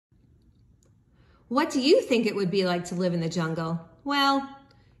What do you think it would be like to live in the jungle? Well,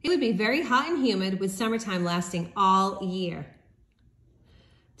 it would be very hot and humid with summertime lasting all year.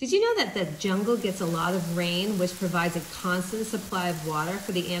 Did you know that the jungle gets a lot of rain, which provides a constant supply of water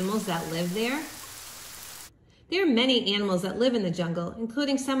for the animals that live there? There are many animals that live in the jungle,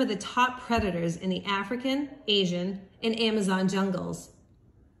 including some of the top predators in the African, Asian, and Amazon jungles.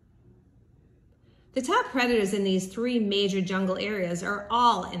 The top predators in these three major jungle areas are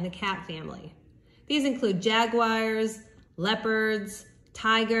all in the cat family. These include jaguars, leopards,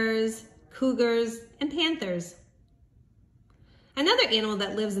 tigers, cougars, and panthers. Another animal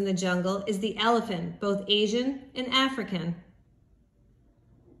that lives in the jungle is the elephant, both Asian and African.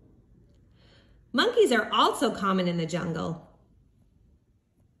 Monkeys are also common in the jungle.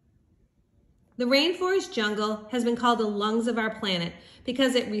 The rainforest jungle has been called the lungs of our planet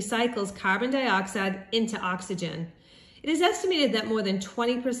because it recycles carbon dioxide into oxygen. It is estimated that more than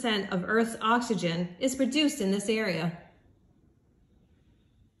 20% of Earth's oxygen is produced in this area.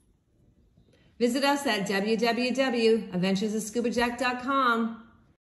 Visit us at www.adventuresofscubajack.com.